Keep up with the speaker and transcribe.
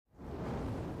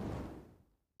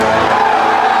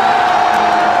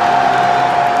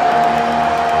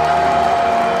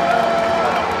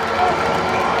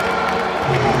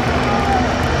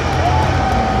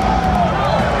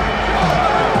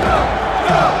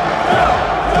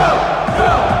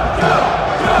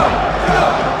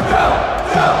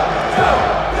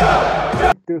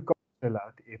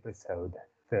episode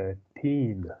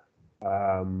 13.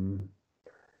 Um,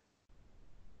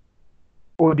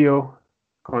 Audio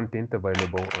content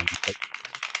available on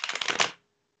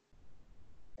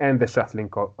and the shuffling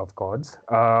of cards.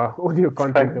 Audio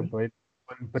content available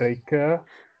on Breaker,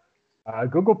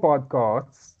 Google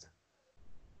Podcasts,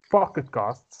 Pocket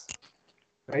Casts,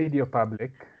 Radio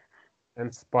Public,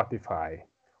 and Spotify.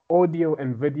 Audio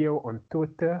and video on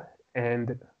Twitter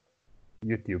and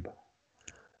YouTube.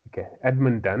 Okay,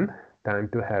 admin done. Time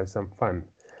to have some fun.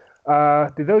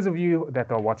 To those of you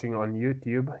that are watching on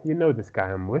YouTube, you know this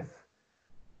guy I'm with.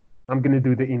 I'm gonna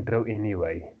do the intro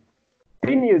anyway.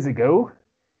 10 years ago,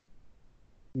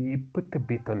 he put a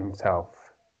bet on himself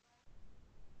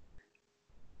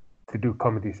to do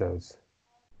comedy shows.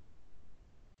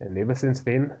 And ever since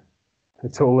then,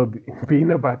 it's all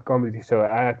been about comedy show.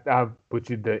 I've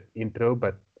butchered the intro,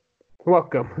 but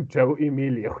welcome, Joe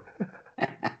Emilio.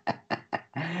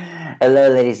 Hello,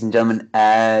 ladies and gentlemen.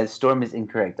 Storm is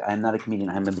incorrect. I'm not a comedian.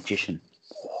 I'm a magician.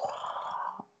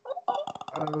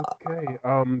 Okay,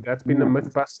 that's been a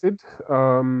myth busted.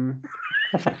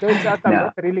 Turns out I'm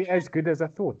not really as good as I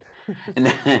thought.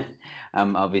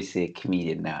 I'm obviously a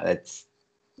comedian now. That's,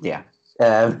 yeah.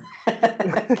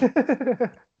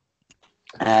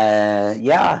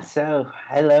 Yeah, so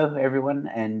hello, everyone.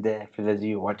 And for those of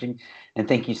you watching, and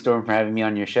thank you, Storm, for having me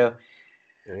on your show.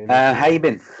 How you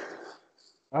been?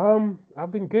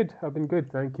 I've been good.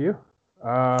 Thank you.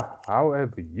 How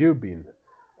have you been?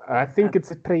 I think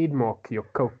it's a trademark, your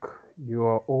Coke. You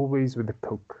are always with the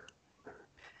Coke.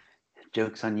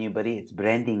 Joke's on you, buddy. It's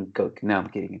branding Coke. No, I'm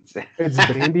kidding. It's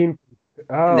branding.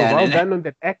 Oh, well done on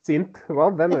that accent.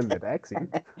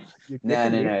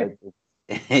 No.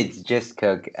 It's just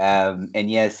Coke. And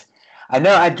yes, I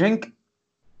know I drink.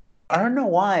 I don't know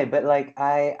why, but like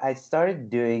I started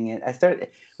doing it.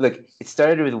 It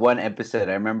started with one episode.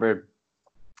 I remember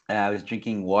I was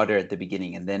drinking water at the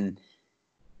beginning, and then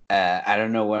I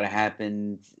don't know what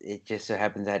happened. It just so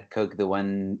happens I had Coke the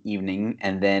one evening,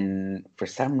 and then for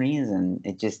some reason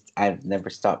I've never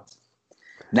stopped.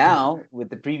 Now with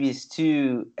the previous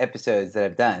 2 episodes that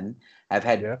I've done, I've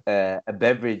had a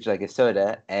beverage like a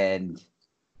soda and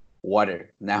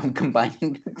water. Now I'm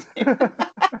combining the two.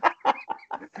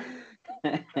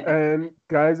 And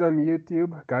guys on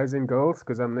YouTube, guys and girls,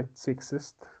 because I'm not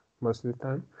sexist most of the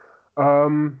time.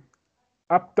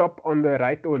 Up top on the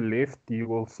right or left, you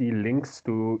will see links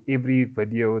to every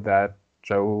video that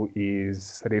Joe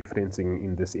is referencing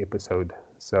in this episode.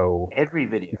 So every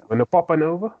video. If you want to pop on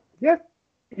over,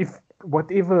 if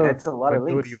whatever that's a lot of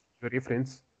links. You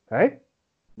reference, hey?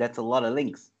 That's a lot of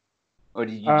links. Or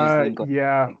did you just link on?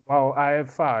 Yeah, well, I have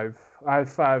 5. I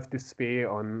have 5 to spare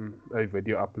on a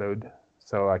video upload.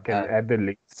 So I can add the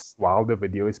links while the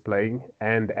video is playing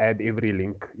and add every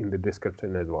link in the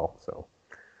description as well. So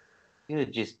you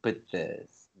could just put the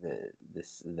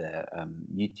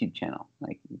YouTube channel,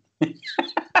 like.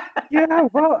 Yeah,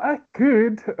 well, I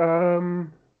could.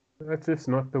 That's just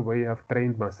not the way I've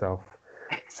trained myself.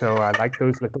 So I like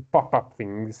those little pop-up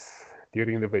things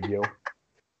during the video.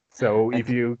 So if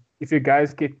you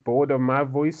guys get bored of my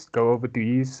voice, go over to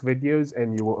his videos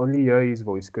and you will only hear his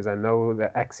voice, because I know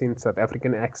the accent, South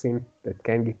African accent, that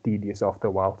can get tedious after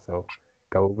a while. So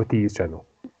go over to his channel.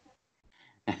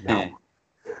 No.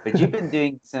 But you've been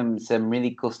doing some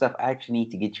really cool stuff. I actually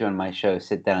need to get you on my show,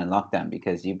 Sit Down in Lockdown,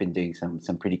 because you've been doing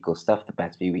some pretty cool stuff the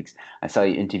past few weeks. I saw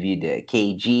you interviewed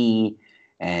KG,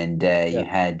 and you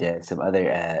had some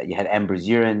other. You had Amber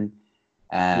Zurin.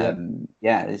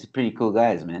 Yeah, these are pretty cool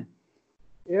guys, man.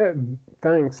 Yeah,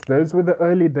 thanks. Those were the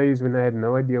early days when I had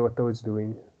no idea what I was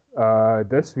doing.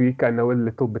 This week I know a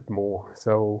little bit more,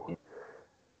 so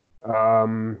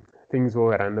things will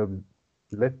run a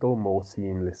little more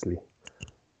seamlessly.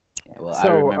 Yeah, well, so,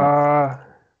 I remember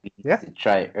we used to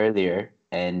try earlier,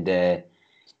 and it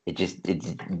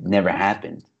never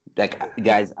happened. Like,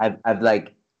 guys, I've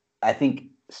like, I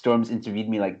think Storm's interviewed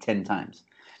me like 10 times.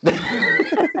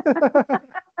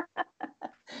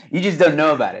 You just don't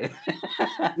know about it.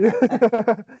 Yeah,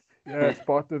 it's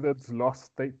part of its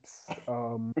lost tapes.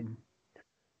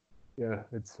 Yeah,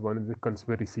 it's one of the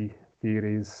conspiracy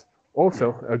theories.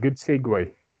 Also, a good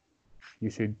segue. You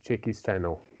should check his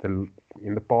channel. In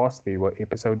the past, there were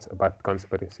episodes about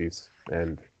conspiracies,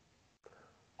 and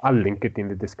I'll link it in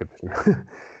the description.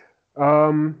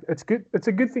 It's good. It's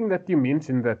a good thing that you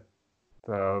mentioned that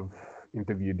I've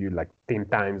interviewed you like 10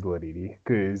 times already,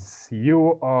 because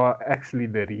you are actually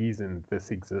the reason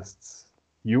this exists.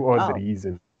 You are the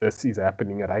reason this is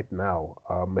happening right now.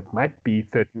 It might be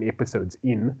 13 episodes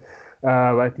in,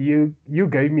 but you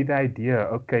gave me the idea.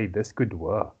 Okay, this could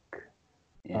work.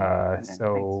 Yeah,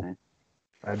 So thanks,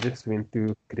 I just went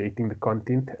to creating the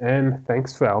content, and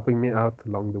thanks for helping me out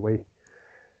along the way.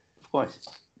 Of course.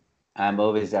 I'm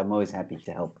always happy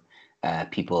to help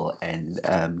people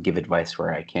and give advice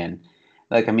where I can.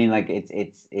 Like I mean, like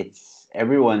it's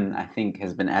everyone I think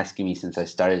has been asking me since I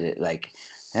started it. Like,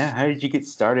 yeah, how did you get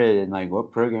started and like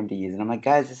what program to use? And I'm like,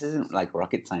 guys, this isn't like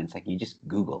rocket science. Like you just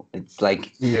Google. It's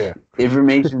like Yeah,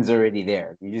 information's already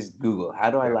there. You just Google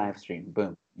how do I yeah, live stream?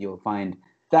 Boom, you'll find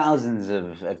thousands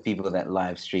of people that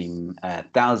live stream,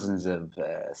 thousands of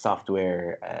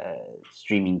software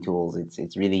streaming tools.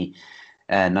 It's really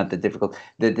not that difficult.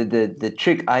 The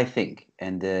trick I think,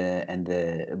 and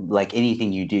the like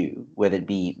anything you do, whether it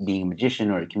be being a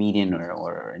magician or a comedian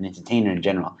or an entertainer in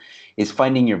general, is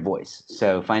finding your voice.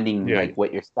 So finding yeah, like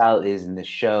what your style is in the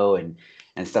show and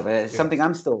stuff. It's yeah, something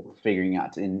I'm still figuring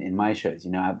out in my shows.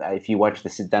 You know, if you watch the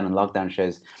sit down and lockdown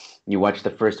shows, you watch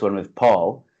the first one with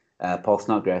Paul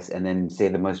Snodgrass, and then say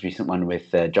the most recent one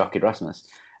with Jock Erasmus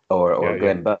or yeah, yeah.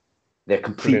 Glenn Buck. They're Glenn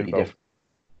completely Bell. different.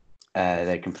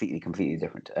 They're completely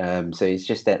different. So it's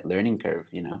just that learning curve,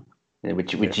 you know, Yeah.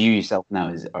 which you yourself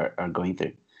now are going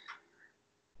through.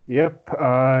 Yep,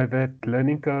 that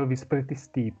learning curve is pretty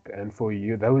steep, and for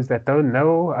you, those that don't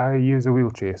know, I use a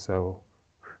wheelchair, so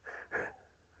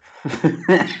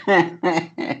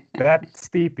that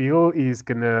steep hill is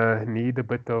gonna need a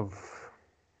bit of,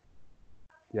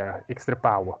 yeah, extra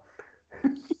power.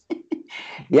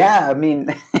 Yeah, I mean,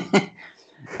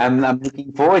 I'm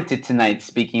looking forward to tonight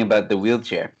speaking about the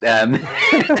wheelchair.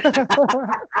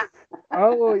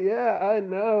 Oh yeah, I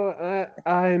know.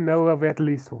 I know of at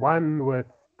least one with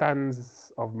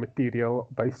tons of material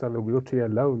based on the wheelchair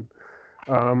alone.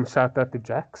 Shout out to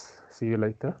Jax. See you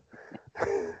later.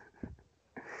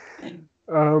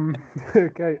 Um,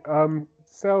 okay.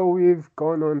 So we've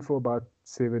gone on for about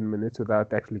 7 minutes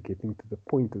without actually getting to the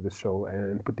point of the show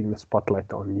and putting the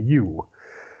spotlight on you.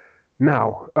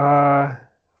 Now,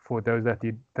 for those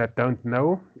that don't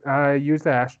know, I use the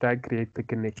hashtag create the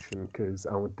connection because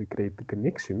I want to create the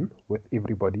connection with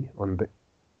everybody on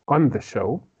the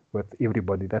show, with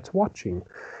everybody that's watching.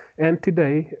 And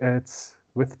today it's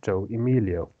with Joe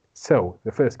Emilio. So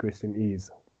the first question is,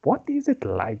 what is it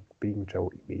like being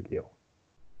Joe Emilio?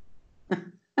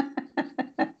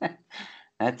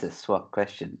 That's a swap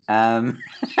question.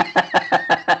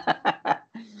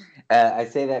 I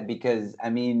say that because I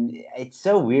mean it's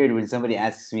so weird when somebody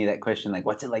asks me that question, like,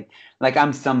 "What's it like?" Like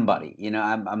I'm somebody, you know.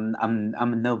 I'm a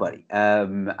nobody.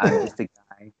 I'm just a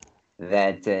guy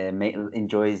that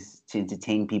enjoys to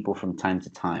entertain people from time to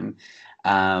time.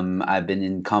 I've been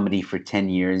in comedy for 10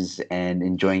 years and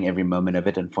enjoying every moment of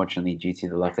it. Unfortunately, due to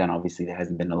the lockdown, obviously there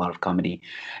hasn't been a lot of comedy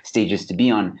stages to be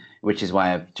on, which is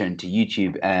why I've turned to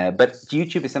YouTube. But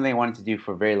YouTube is something I wanted to do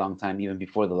for a very long time, even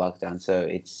before the lockdown. So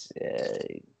it's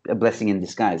a blessing in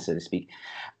disguise, so to speak.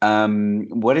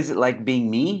 What is it like being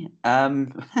me?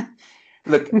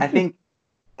 Look, I think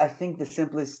the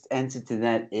simplest answer to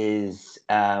that is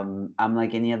I'm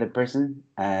like any other person,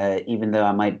 even though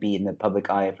I might be in the public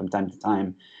eye from time to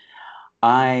time.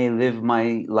 I live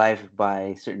my life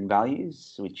by certain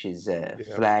values, which is Yeah,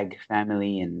 flag,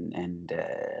 family, and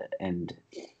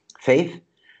faith.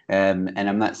 And I'm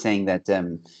yeah, not saying that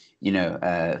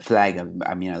flag.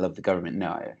 I mean, I love the government. No,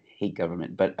 I hate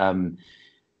government, but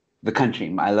the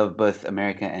country. I love both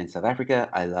America and South Africa.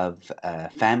 I love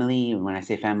family. And when I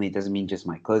say family, it doesn't mean just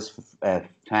my close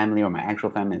family or my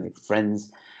actual family, like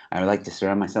friends. I like to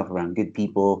surround myself around good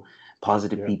people,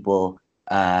 positive yeah, people,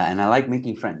 and I like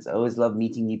making friends. I always love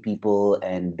meeting new people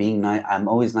and being nice. I'm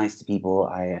always nice to people.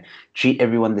 I treat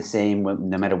everyone the same,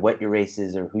 no matter what your race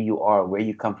is or who you are, where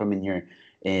you come from in your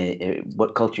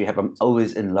what culture you have. I'm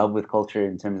always in love with culture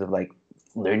in terms of like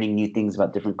learning new things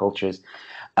about different cultures.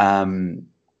 Um,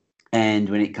 and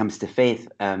when it comes to faith,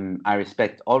 I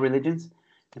respect all religions,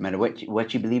 no matter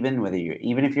what you believe in. Whether you're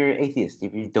even if you're atheist,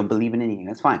 if you don't believe in anything,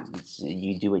 that's fine.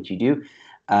 You do what you do.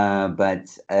 But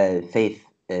faith,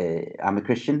 I'm a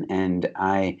Christian, and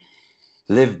I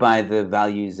live by the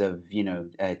values of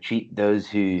treat those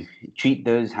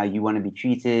how you want to be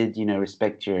treated. You know,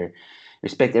 respect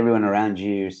everyone around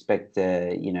you. Respect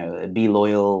be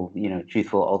loyal. You know,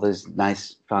 truthful. All those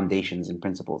nice foundations and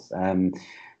principles.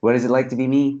 What is it like to be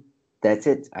me? That's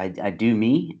it. I do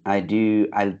me. I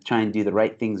try and do the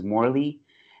right things morally,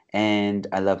 and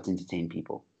I love to entertain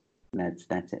people.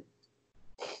 That's it.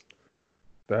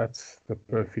 that's the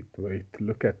perfect way to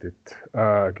look at it,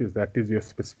 because that is your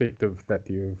perspective that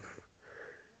you've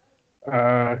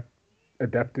uh,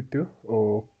 adapted to,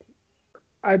 or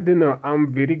I don't know.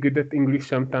 I'm very good at English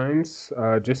sometimes,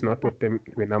 just not with them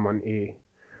when I'm on air.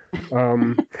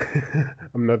 Um,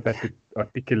 I'm not that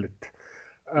articulate.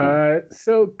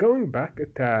 So going back a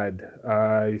tad,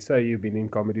 you say you've been in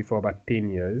comedy for about 10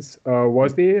 years.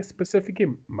 Was there a specific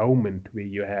moment where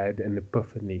you had an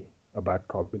epiphany about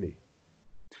comedy?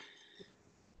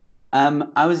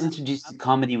 I was introduced to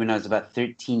comedy when I was about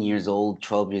 13 years old,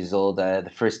 12 years old.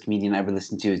 The first comedian I ever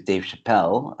listened to was Dave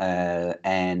Chappelle,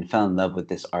 and fell in love with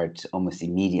this art almost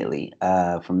immediately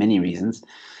for many reasons.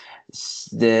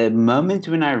 The moment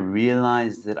when I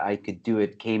realized that I could do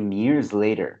it came years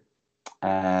later,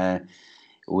 uh,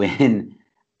 when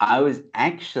I was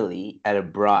actually at a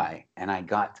braai and I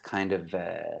got kind of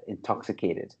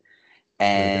intoxicated.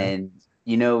 Okay. And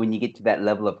you know, when you get to that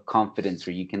level of confidence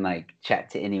where you can like chat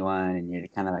to anyone and you're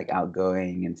kind of like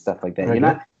outgoing and stuff like that. Okay.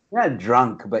 You're not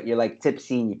drunk, but you're like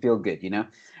tipsy and you feel good, you know?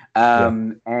 Yeah.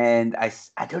 And I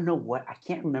don't know what, I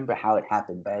can't remember how it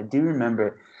happened, but I do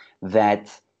remember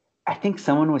that I think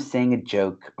someone was saying a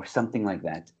joke or something like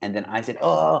that. And then I said,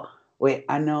 "Oh, wait,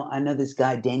 I know this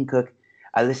guy, Dane Cook.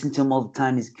 I listen to him all the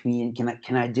time. He's a comedian.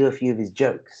 Can I do a few of his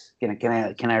jokes?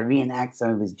 Can I reenact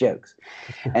some of his jokes?"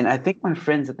 And I think my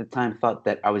friends at the time thought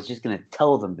that I was just going to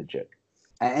tell them the joke.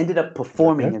 I ended up Okay.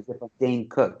 performing as if I'm Dane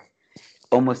Cook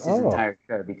almost his Oh. entire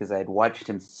show because I had watched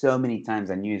him so many times.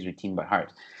 I knew his routine by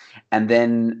heart. And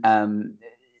then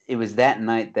it was that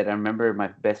night that I remember my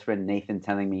best friend Nathan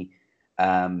telling me,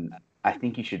 I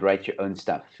think you should write your own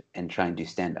stuff and try and do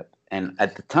stand up. And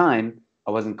at the time,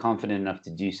 I wasn't confident enough to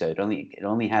do so. It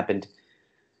only happened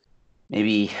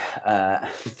maybe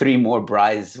three more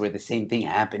braais where the same thing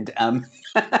happened. That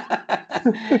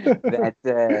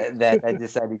I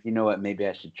decided, you know what, maybe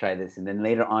I should try this. And then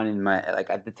later on in my like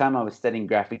at the time I was studying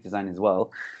graphic design as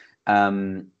well.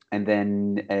 And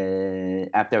then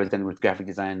after I was done with graphic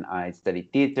design, I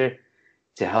studied theater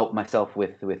to help myself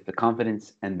with the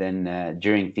confidence. And then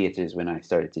during theater is when I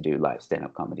started to do live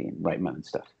stand-up comedy and write my own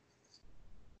stuff.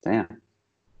 So yeah,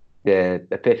 the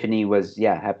epiphany was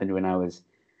happened when I was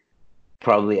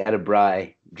probably at a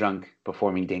braai, drunk,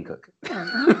 performing Dane Cook.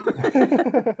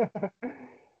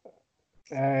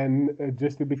 And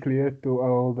just to be clear to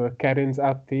all the Karens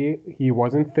out there, he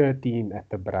wasn't 13 at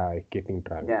the braai getting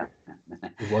drunk. Yeah,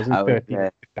 He wasn't I was. 13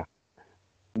 at the time.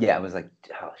 Yeah, I was like,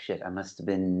 oh shit, I must have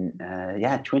been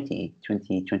 20.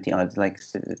 I was like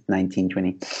 19,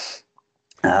 20.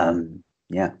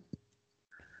 Yeah.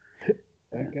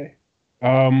 Okay.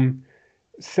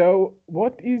 So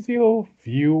what is your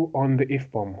view on the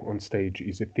F-bomb on stage?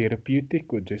 Is it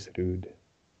therapeutic or just rude?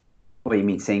 What do you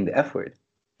mean saying the F word?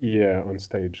 Yeah, on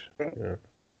stage. Yeah.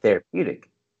 Therapeutic.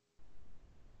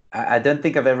 I don't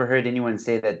think I've ever heard anyone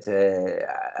say that.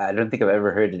 I don't think I've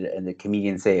ever heard the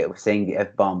comedian say saying the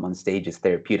F bomb on stage is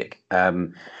therapeutic.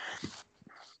 I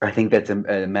think that's a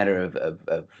matter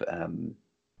of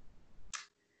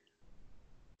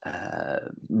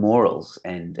morals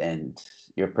and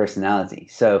your personality.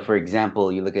 So, for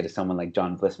example, you look at someone like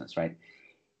John Vlismus, right?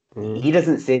 Mm. He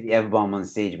doesn't say the F bomb on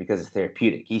stage because it's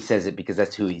therapeutic. He says it because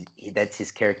that's that's his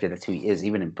character. That's who he is.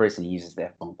 Even in person, he uses the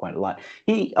F bomb quite a lot.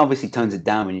 He obviously tones it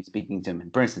down when you're speaking to him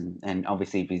in person, and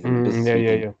obviously if he's in a business Yeah,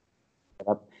 yeah, meeting, yeah. shut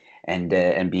up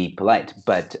and be polite.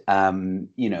 But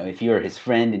if you're his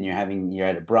friend and you're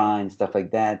at a bra and stuff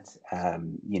like that,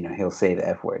 he'll say the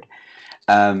F word.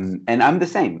 And I'm the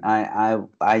same.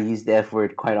 I use the F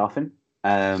word quite often.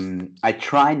 I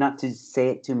try not to say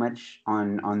it too much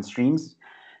on streams,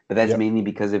 but that's Yep. mainly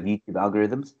because of YouTube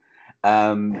algorithms.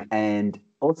 And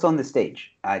also on the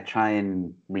stage, I try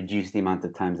and reduce the amount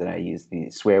of times that I use the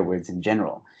swear words in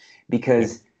general, Yep.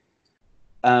 because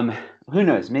um, who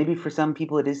knows? Maybe for some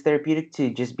people it is therapeutic to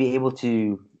just be able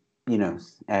to,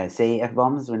 say f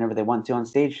bombs whenever they want to on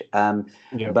stage.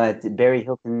 Yep. But Barry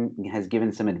Hilton has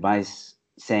given some advice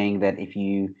saying that if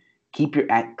you keep your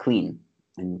act clean,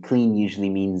 and clean usually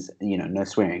means no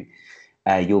swearing,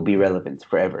 you'll be relevant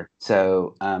forever.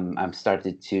 So I've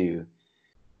started to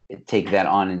take that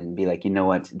on and be like, you know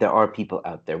what? There are people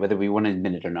out there, whether we want to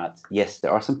admit it or not. Yes,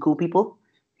 there are some cool people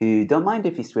who don't mind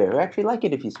if you swear, who actually like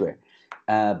it if you swear.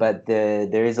 But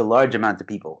there is a large amount of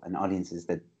people and audiences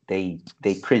that they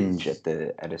cringe at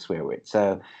a swear word.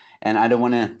 So, and I don't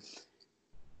want to.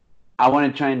 I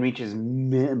want to try and reach as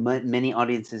many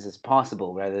audiences as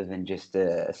possible rather than just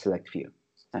a select few.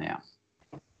 So yeah.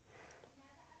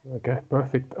 Okay,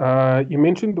 perfect. You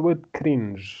mentioned the word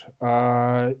cringe.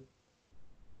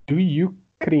 Do you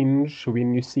cringe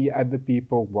when you see other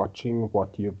people watching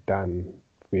what you've done,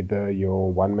 whether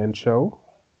your one-man show?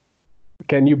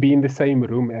 Can you be in the same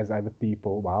room as other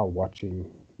people while watching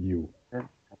you?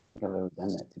 think I've ever done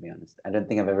that, to be honest. I don't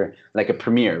think I've ever, like a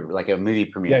premiere, like a movie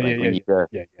premiere, Yeah, like yeah, when yeah, you go.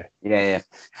 yeah, yeah. Yeah.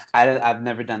 I've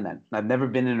never done that. I've never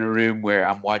been in a room where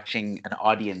I'm watching an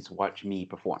audience watch me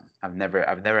perform. I've never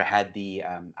had the.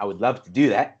 I would love to do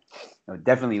that. I would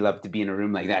definitely love to be in a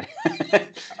room like that.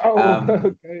 Oh, um,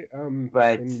 okay.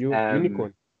 but Then you're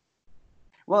unicorn.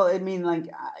 well, I mean, like,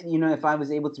 if I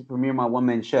was able to premiere my one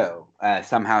man show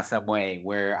somehow, some way,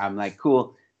 where I'm like,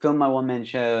 cool, film my one man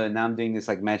show, and now I'm doing this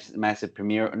like massive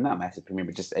premiere, or not massive premiere,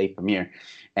 but just a premiere,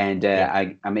 and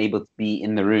Yeah. I'm able to be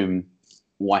in the room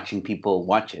watching people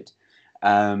watch it,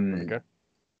 Okay.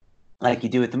 like you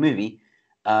do with the movie.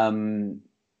 Um,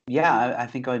 yeah, I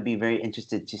think I would be very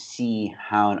interested to see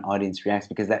how an audience reacts,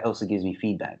 because that also gives me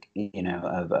feedback,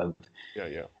 of Yeah,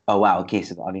 yeah. oh wow, okay,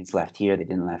 so the audience laughed here, they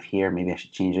didn't laugh here, maybe I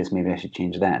should change this, maybe I should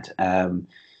change that.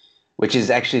 Which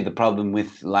is actually the problem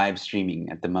with live streaming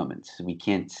at the moment.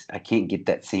 I can't get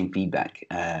that same feedback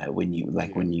when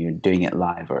you're doing it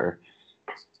live or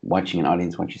watching an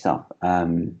audience watch yourself.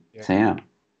 Yeah. So yeah.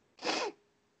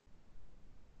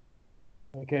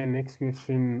 Okay, next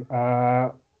question.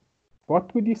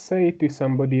 What would you say to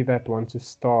somebody that wants to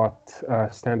start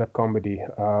stand-up comedy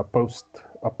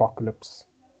post-apocalypse?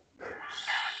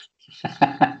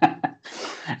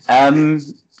 um,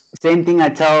 Same thing I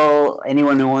tell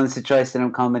anyone who wants to try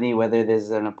stand-up comedy, whether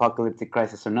there's an apocalyptic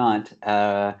crisis or not.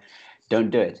 Don't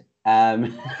do it.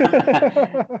 No,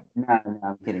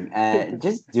 I'm kidding.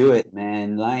 Just do it,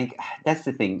 man. Like, that's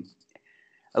the thing.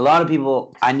 A lot of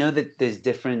people, I know that there's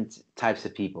different types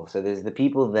of people. So there's the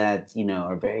people that,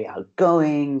 are very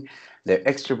outgoing, they're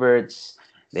extroverts,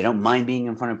 they don't mind being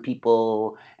in front of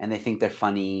people, and they think they're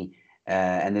funny,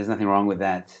 and there's nothing wrong with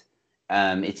that.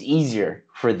 It's easier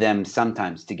for them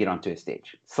sometimes to get onto a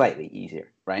stage, slightly easier,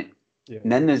 right? Yeah,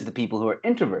 And then there's the people who are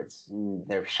introverts.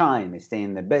 They're shy and they stay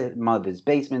in their mother's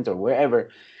basement or wherever,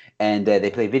 and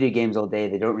they play video games all day.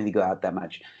 They don't really go out that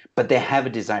much, but they have a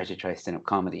desire to try stand-up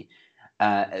comedy.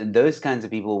 Those kinds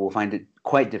of people will find it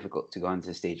quite difficult to go onto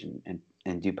the stage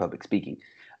and do public speaking.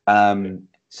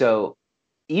 So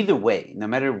either way, no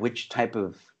matter which type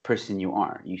of person you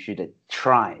are, you should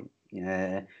try.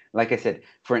 Like I said,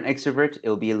 for an extrovert,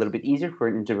 it'll be a little bit easier. For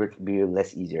an introvert, it'll be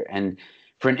less easier. And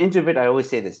for an introvert, I always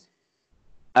say this.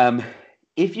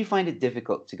 If you find it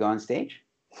difficult to go on stage,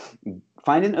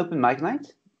 find an open mic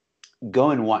night,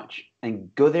 go and watch,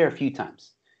 and go there a few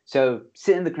times. So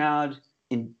sit in the crowd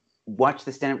and watch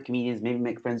the stand-up comedians, maybe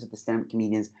make friends with the stand-up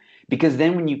comedians, because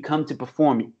then when you come to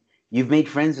perform, you've made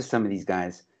friends with some of these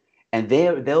guys, and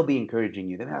they'll be encouraging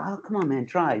you. They're like, "Oh, come on, man,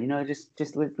 try.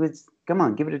 Just let's come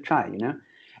on, give it a try.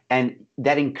 And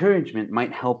that encouragement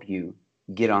might help you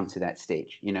get onto that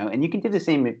stage. And you can do the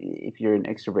same if you're an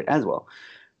extrovert as well.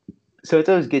 So it's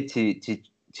always good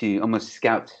to almost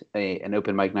scout an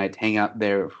open mic night, hang out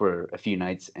there for a few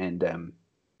nights, and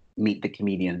meet the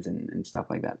comedians and stuff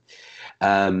like that.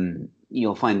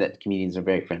 You'll find that comedians are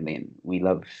very friendly, and we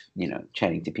love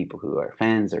chatting to people who are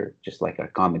fans or just like our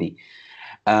comedy.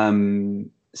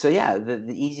 So yeah,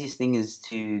 the easiest thing is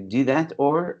to do that,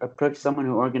 or approach someone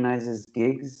who organizes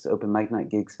gigs, open mic night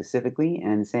gigs specifically,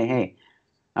 and say, hey,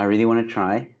 I really want to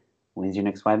try. When's your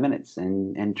next 5 minutes?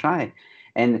 And try.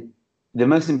 And the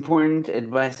most important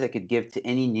advice I could give to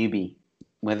any newbie,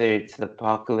 whether it's the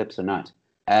apocalypse or not,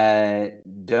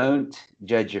 don't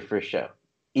judge your first show.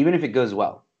 Even if it goes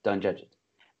well, don't judge it.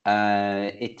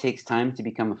 It takes time to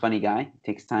become a funny guy. It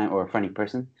takes time, or a funny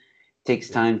person. It takes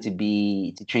time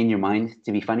to train your mind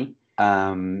to be funny.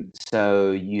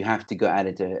 So you have to go at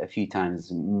it a few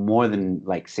times, more than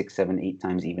like 6, 7, 8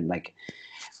 times even. Like,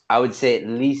 I would say at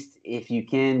least if you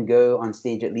can go on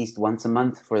stage at least once a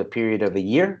month for a period of a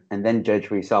year, and then judge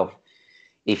for yourself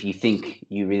if you think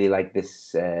you really like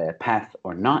this path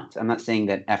or not. I'm not saying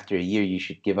that after a year you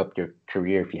should give up your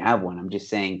career if you have one. I'm just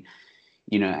saying,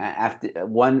 after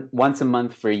once a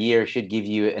month for a year should give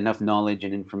you enough knowledge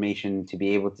and information to be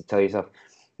able to tell yourself,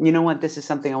 you know what, this is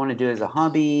something I want to do as a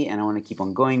hobby and I want to keep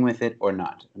on going with it, or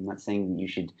not. I'm not saying you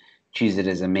should choose it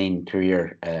as a main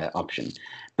career option.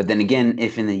 But then again,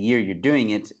 if in a year you're doing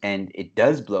it and it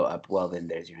does blow up, well, then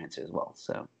there's your answer as well.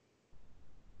 So.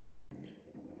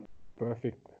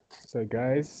 Perfect. So,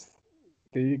 guys,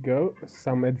 there you go.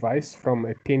 Some advice from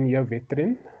a 10-year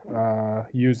veteran.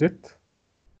 Use it.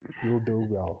 You'll do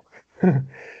well.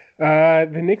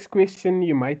 The next question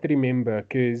you might remember,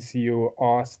 because you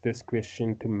asked this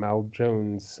question to Mel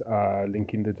Jones,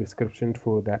 link in the description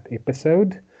for that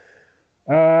episode.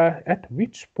 At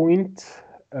which point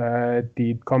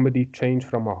did comedy change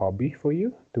from a hobby for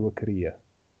you to a career?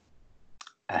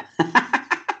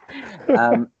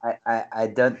 I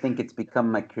don't think it's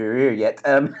become my career yet.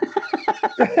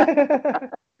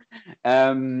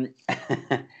 Um,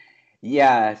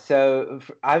 yeah, so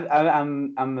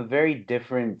I'm a very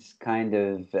different kind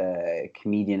of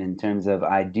comedian in terms of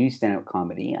I do stand-up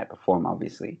comedy. I perform,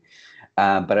 obviously,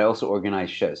 but I also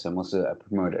organize shows. So I'm also a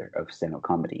promoter of stand-up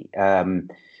comedy.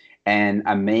 And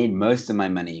I made most of my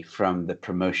money from the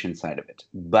promotion side of it,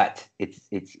 but it's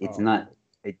Oh, not.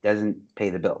 It doesn't pay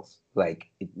the bills. Like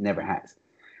it never has.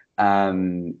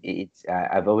 oh,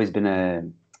 I've always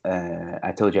been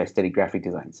I told you I studied graphic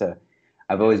design, so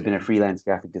I've yeah, always been yeah. a freelance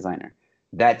graphic designer.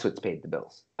 That's what's paid the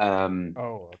bills.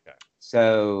 Oh, okay.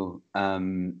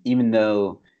 Even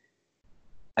though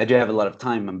I do have a lot of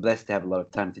time, I'm blessed to have a lot of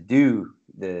time to do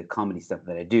the comedy stuff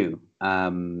that I do.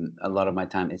 A lot of my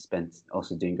time is spent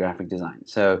also doing graphic design.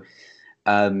 So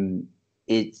um,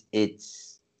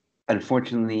 it's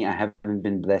unfortunately I haven't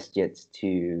been blessed yet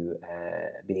to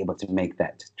be able to make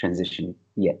that transition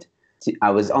yet. See,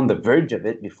 I was on the verge of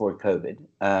it before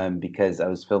COVID because I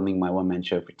was filming my one-man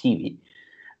show for TV,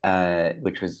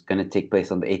 which was going to take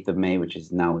place on the 8th of May, which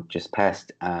is now just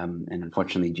passed. And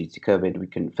unfortunately, due to COVID, we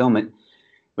couldn't film it,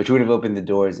 which would have opened the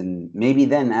doors. And maybe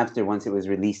then, after once it was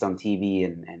released on TV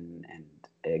and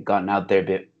gotten out there a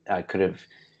bit, I could have.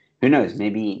 Who knows?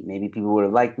 Maybe people would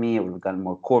have liked me. I would have gotten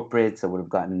more corporates. I would have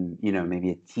gotten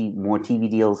maybe more TV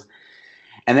deals,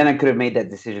 and then I could have made that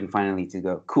decision finally to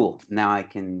go. Cool. Now I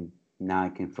can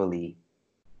fully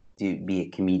be a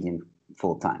comedian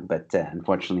full time. But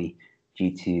unfortunately,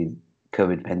 due to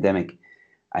COVID pandemic,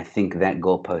 I think that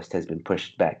goalpost has been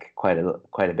pushed back quite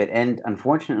a bit, and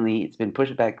unfortunately, it's been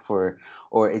pushed back or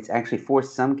it's actually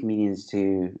forced some comedians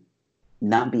to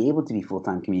not be able to be full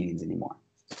time comedians anymore.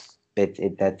 That's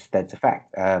a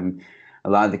fact. A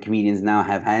lot of the comedians now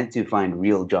have had to find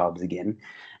real jobs again,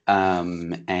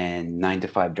 and 9 to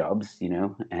 5 jobs,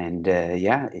 and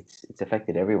yeah, it's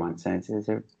affected everyone. So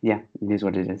yeah, it is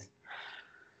what it is.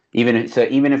 To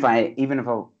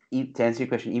answer your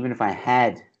question, even if I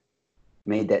had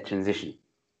made that transition,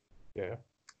 Yeah.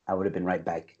 I would have been right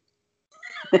back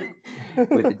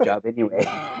with a job anyway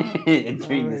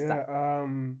during Oh, this time.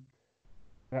 yeah.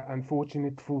 The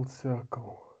unfortunate full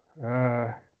circle.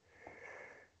 Uh,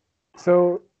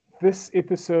 so this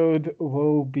episode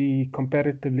will be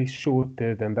comparatively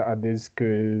shorter than the others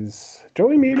because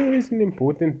Joey Melo is an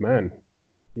important man.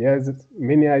 He has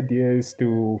many ideas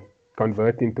to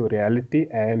convert into reality,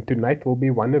 and tonight will be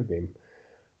one of them.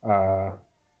 Uh,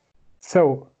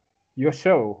 so, your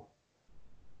show,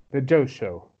 The Joe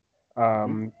Show.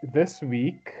 Mhm. This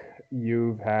week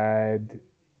you've had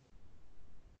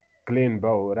Glenn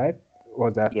Bow, right?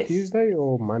 Was that Yes, Tuesday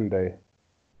or Monday?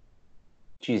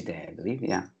 Tuesday, I believe.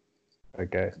 Yeah.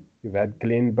 Okay. You've had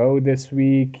Glenn Bow this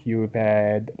week. You've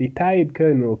had retired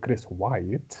Colonel Chris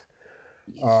Wyatt.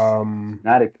 Yes. Um,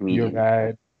 Not a you've comedian.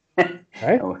 had,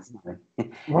 right? Oh, it's not he's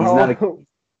not Well,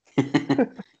 a.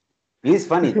 He's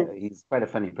funny though. He's quite a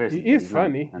funny he person, but is he's not.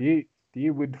 funny. He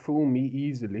would fool me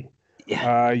easily.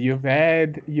 Yeah. You've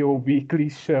had your weekly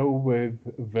show with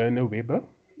Werner Weber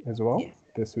as well Yes.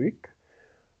 this week.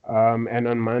 And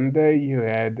on Monday you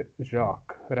had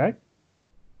Jacques, right?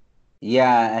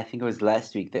 Yeah, I think it was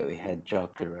last week that we had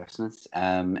Jock the Erasmus.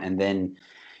 And then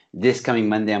this coming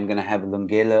Monday, I'm gonna have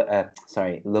Lunga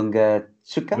Tsuka.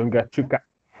 Lunga Chuka.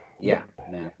 Yeah, Yep.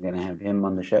 I'm gonna have him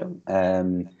on the show,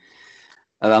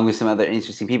 along with some other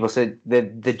interesting people. So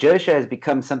the Joe Show has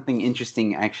become something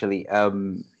interesting, actually,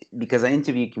 because I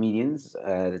interview comedians.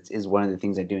 That is one of the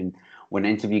things I do. And when I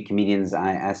interview comedians,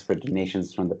 I ask for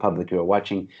donations from the public who are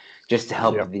watching, just to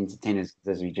help Yep. the entertainers.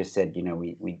 As we just said,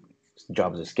 we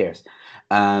jobs are scarce,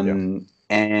 Yeah.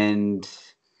 and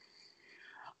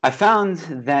I found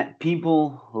that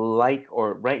people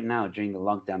or right now during the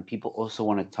lockdown, people also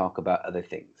want to talk about other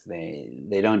things.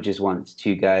 They don't just want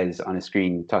two guys on a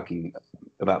screen talking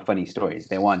about funny stories.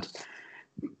 They want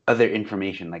other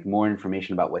information, like more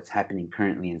information about what's happening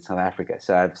currently in South Africa.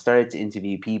 So I've started to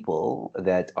interview people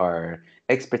that are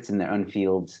experts in their own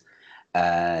fields,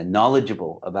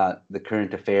 knowledgeable about the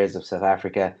current affairs of South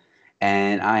Africa,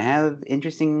 and I have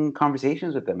interesting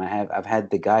conversations with them. I've had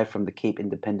the guy from the Cape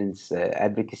Independence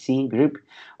Advocacy Group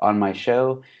on my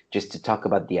show just to talk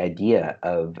about the idea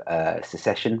of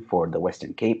secession for the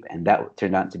Western Cape, and that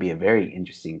turned out to be a very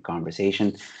interesting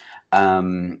conversation.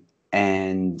 Um,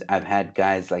 and I've had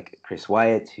guys like Chris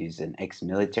Wyatt, who's an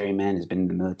ex-military man, who's been in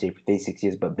the military for 36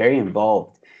 years, but very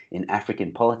involved in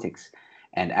African politics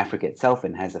and Africa itself,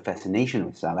 and has a fascination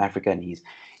with South Africa. And he's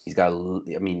got,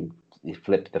 I mean,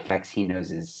 flip the facts he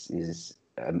knows is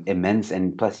immense,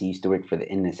 and plus he used to work for the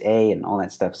NSA and all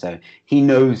that stuff, so he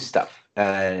knows stuff.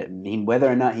 Whether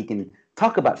or not he can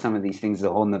talk about some of these things is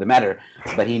a whole nother matter,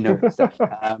 but he knows stuff.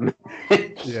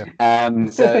 Yeah.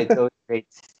 So it's always great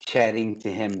chatting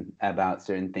to him about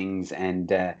certain things,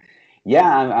 and yeah,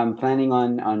 I'm planning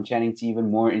on chatting to even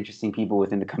more interesting people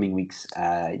within the coming weeks.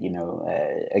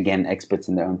 Again, experts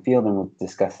in their own field, and we'll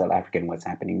discuss South Africa and what's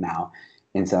happening now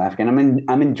in South Africa. And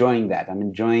I'm enjoying that. I'm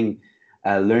enjoying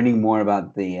learning more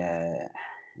about the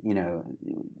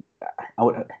I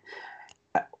would,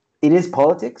 it is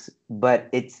politics, but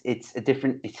it's a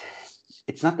different.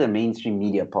 It's not the mainstream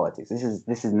media politics.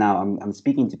 This is now. I'm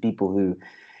speaking to people who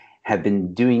have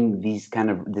been doing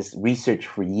this research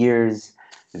for years.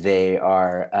 They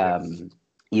are,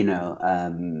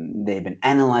 they've been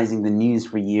analyzing the news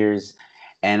for years,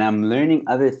 and I'm learning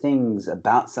other things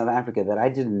about South Africa that I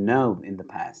didn't know in the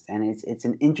past. And it's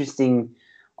an interesting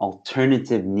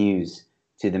alternative news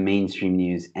to the mainstream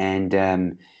news. And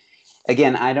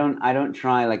again, I don't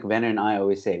try, like Venner and I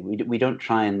always say, we don't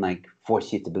try and like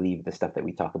force you to believe the stuff that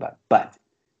we talk about, but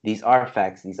these are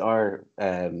facts. These are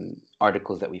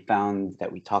articles that we found,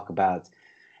 that we talk about,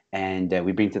 and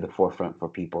we bring to the forefront for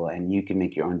people. And you can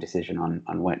make your own decision on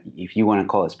what. If you want to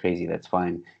call us crazy, that's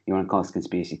fine. You want to call us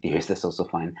conspiracy theorists, that's also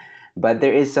fine. But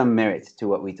there is some merit to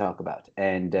what we talk about,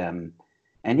 and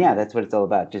yeah, that's what it's all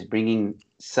about. Just bringing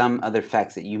some other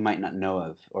facts that you might not know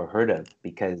of or heard of,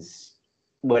 because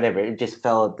whatever, it just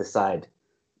fell at the side.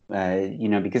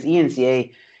 Because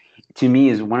ENCA, to me,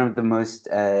 is one of the most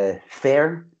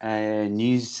fair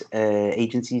news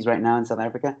agencies right now in South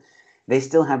Africa. They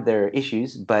still have their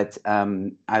issues, but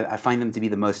I find them to be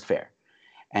the most fair.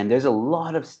 And there's a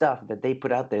lot of stuff that they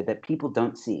put out there that people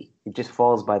don't see. It just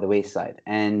falls by the wayside.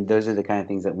 And those are the kind of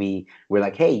things that we're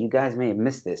like, hey, you guys may have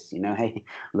missed this. Hey,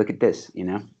 look at this.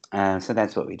 So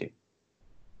that's what we do.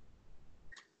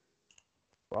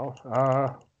 Well,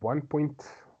 1 point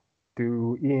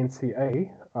to ENCA.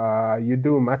 You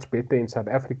do much better in South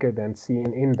Africa than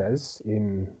CNN does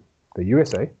in the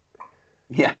USA.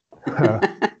 Yeah.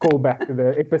 Call back to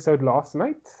the episode last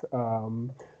night.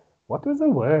 What was the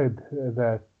word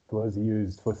that was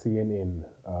used for CNN?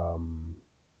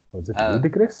 Was it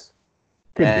ludicrous?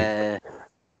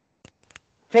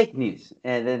 Fake news.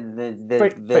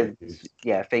 Fake news.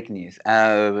 Yeah, fake news.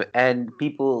 And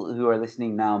people who are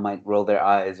listening now might roll their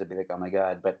eyes or be like, "Oh my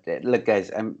god!" But look,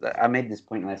 guys, I made this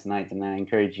point last night, and I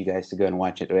encourage you guys to go and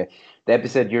watch it. The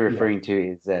episode you're referring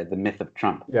to is the myth of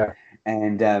Trump. Yeah.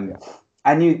 And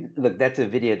I knew. Look, that's a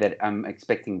video that I'm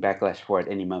expecting backlash for at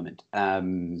any moment.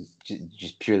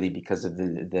 Just purely because of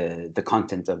the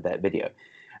content of that video.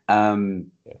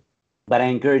 But I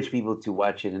encourage people to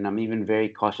watch it, and I'm even very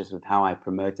cautious with how I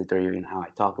promote it or even how I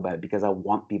talk about it, because I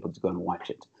want people to go and watch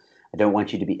it. I don't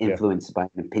want you to be influenced by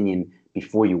an opinion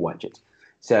before you watch it.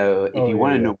 So if you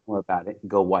want to know more about it,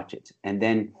 go watch it. And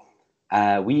then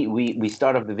we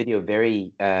start off the video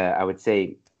very, I would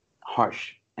say,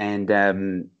 harsh. And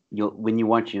when you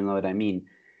watch, you'll know what I mean.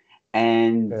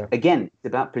 And again, it's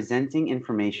about presenting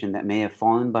information that may have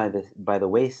fallen by the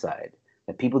wayside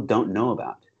that people don't know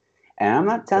about. And I'm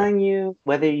not telling you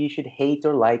whether you should hate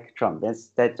or like Trump. That's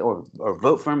or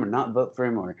vote for him or not vote for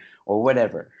him or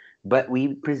whatever. But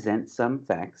we present some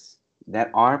facts that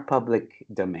are public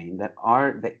domain, that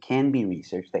can be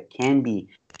researched, that can be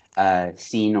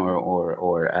seen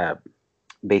or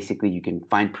basically you can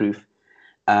find proof.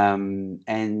 And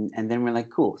then we're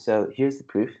like, cool. So here's the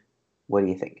proof. What do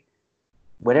you think?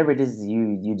 Whatever it is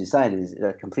you decide is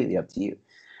completely up to you.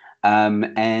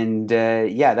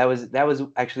 That was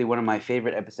actually one of my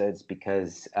favorite episodes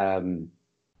because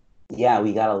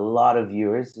we got a lot of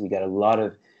viewers, we got a lot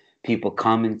of people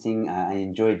commenting. I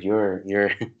enjoyed your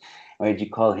what did you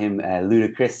call him,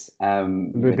 Ludicrous?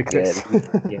 Ludicrous.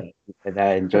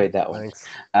 I enjoyed that one.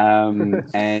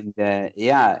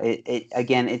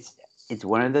 Thanks. It's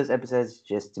one of those episodes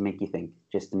just to make you think,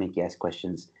 just to make you ask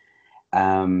questions.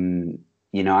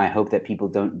 I hope that people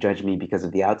don't judge me because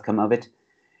of the outcome of it.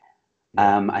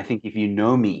 I think if you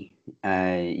know me,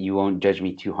 you won't judge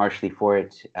me too harshly for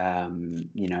it. At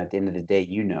the end of the day,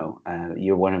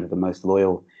 you're one of the most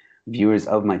loyal viewers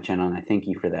of my channel, and I thank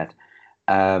you for that.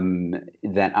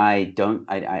 That I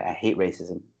hate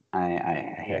racism.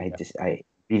 I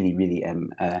really, really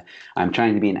am. I'm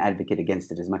trying to be an advocate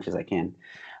against it as much as I can.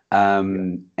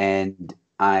 And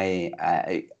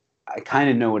I kind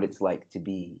of know what it's like to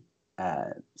be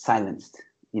silenced,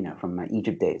 from my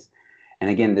Egypt days. And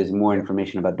again, there's more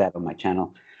information about that on my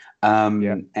channel.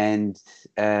 And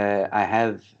I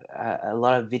have a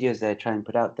lot of videos that I try and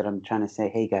put out that I'm trying to say,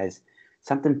 hey guys,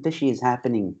 something fishy is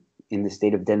happening in the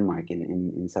state of Denmark,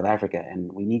 in South Africa,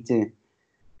 and we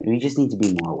just need to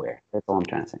be more aware. That's all I'm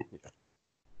trying to say.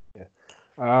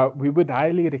 We would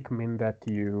highly recommend that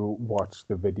you watch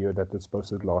the video that was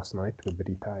posted last night with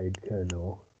retired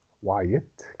Colonel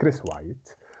Chris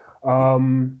Wyatt.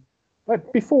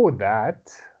 But before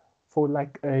that, for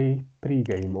like a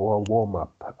pre-game or a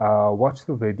warm-up, watch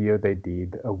the video they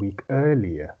did a week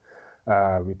earlier,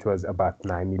 which was about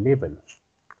 9/11.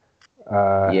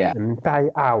 Yeah. An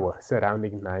entire hour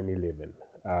surrounding 9/11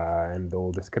 and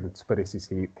all the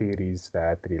conspiracy theories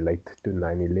that relate to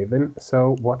 9/11.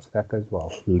 So watch that as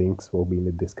well. Links will be in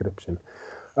the description.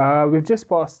 We've just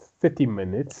passed 30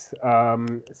 minutes,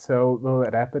 so we'll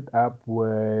wrap it up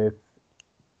with,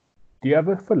 do you have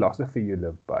a philosophy you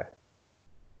live by?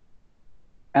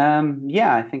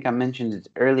 Yeah, I think I mentioned it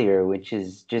earlier, which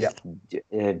is just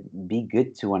be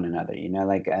good to one another.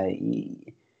 Like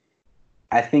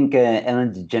I think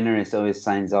Ellen DeGeneres always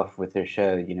signs off with her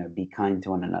show, be kind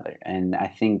to one another, and I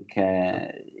think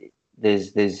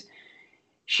there's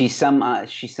she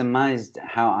summarized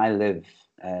how I live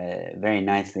very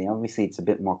nicely. Obviously, it's a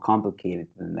bit more complicated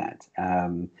than that,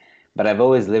 but I've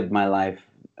always lived my life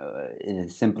in the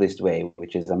simplest way,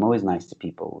 which is I'm always nice to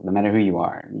people, no matter who you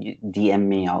are. You DM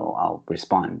me, I'll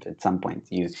respond at some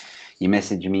point. You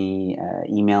message me,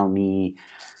 email me,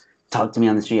 talk to me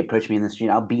on the street, approach me in the street.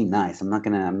 I'll be nice. I'm not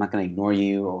gonna ignore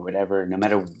you or whatever. No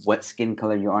matter what skin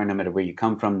color you are, no matter where you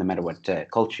come from, no matter what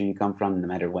culture you come from, no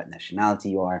matter what nationality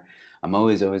you are, I'm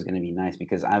always gonna be nice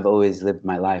because I've always lived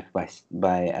my life by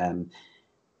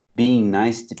being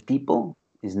nice to people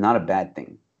is not a bad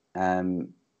thing.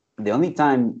 The only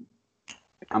time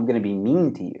I'm going to be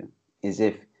mean to you is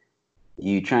if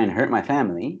you try and hurt my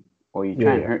family or you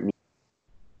try and hurt me.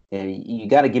 You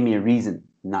got to give me a reason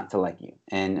not to like you.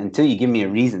 And until you give me a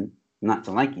reason not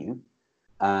to like you,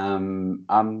 I'm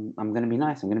going to be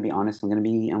nice. I'm going to be honest. I'm going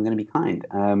to be kind.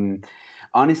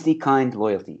 Honesty, kind,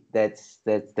 loyalty. That's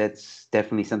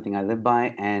definitely something I live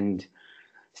by. And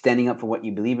standing up for what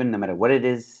you believe in, no matter what it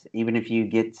is, even if you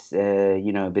get,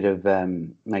 a bit of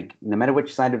like, no matter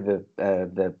which side of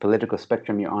the political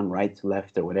spectrum you're on, right,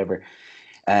 left, or whatever.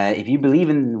 If you believe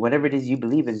in whatever it is you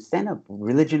believe in, stand up.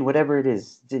 Religion, whatever it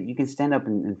is, you can stand up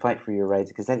and fight for your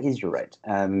rights because that is your right.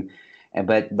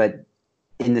 But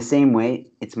in the same way,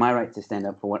 it's my right to stand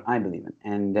up for what I believe in,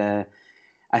 and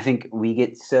I think we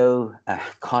get so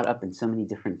caught up in so many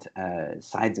different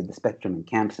sides of the spectrum and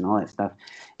camps and all that stuff,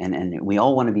 and we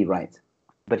all want to be right.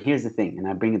 But here's the thing, and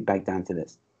I bring it back down to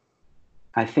this.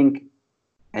 I think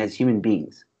as human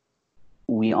beings,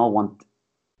 we all want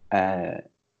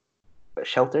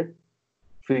shelter,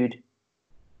 food,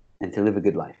 and to live a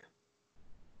good life.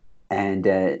 And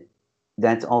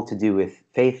that's all to do with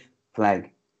faith,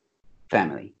 flag,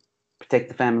 family. Protect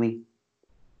the family,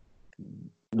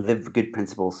 live good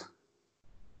principles,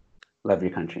 love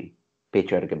your country,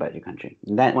 patriotic about your country.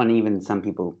 And that one, even some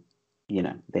people,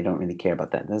 they don't really care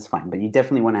about that. That's fine. But you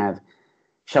definitely want to have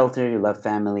shelter, you love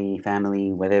family,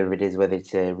 whatever it is, whether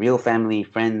it's a real family,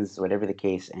 friends, whatever the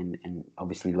case, and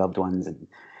obviously loved ones. And,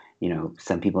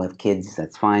 some people have kids,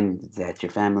 that's fine. That's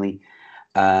your family.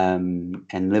 And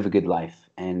live a good life.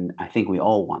 And I think we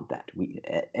all want that.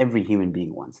 Every human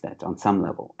being wants that on some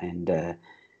level. And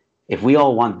if we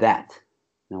all want that,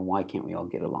 then why can't we all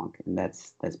get along? And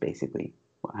that's basically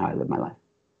how I live my life.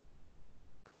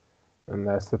 And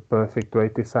that's the perfect way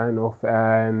to sign off.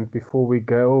 And before we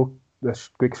go, a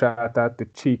quick shout out to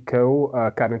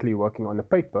Chico, currently working on a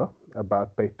paper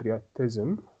about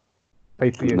patriotism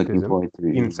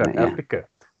in South Africa.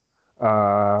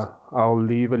 I'll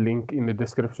leave a link in the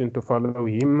description to follow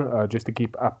him, just to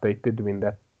keep updated when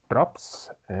that drops.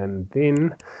 And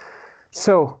then,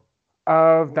 so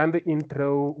I've done the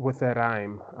intro with a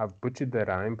rhyme. I've butchered the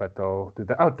rhyme, but I'll do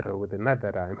the outro with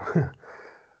another rhyme.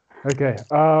 Okay.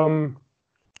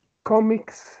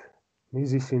 Comics,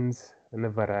 musicians, and a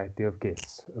variety of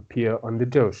guests appear on the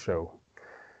Joe Show.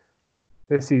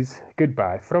 This is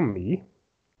goodbye from me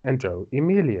and Joe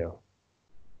Emilio.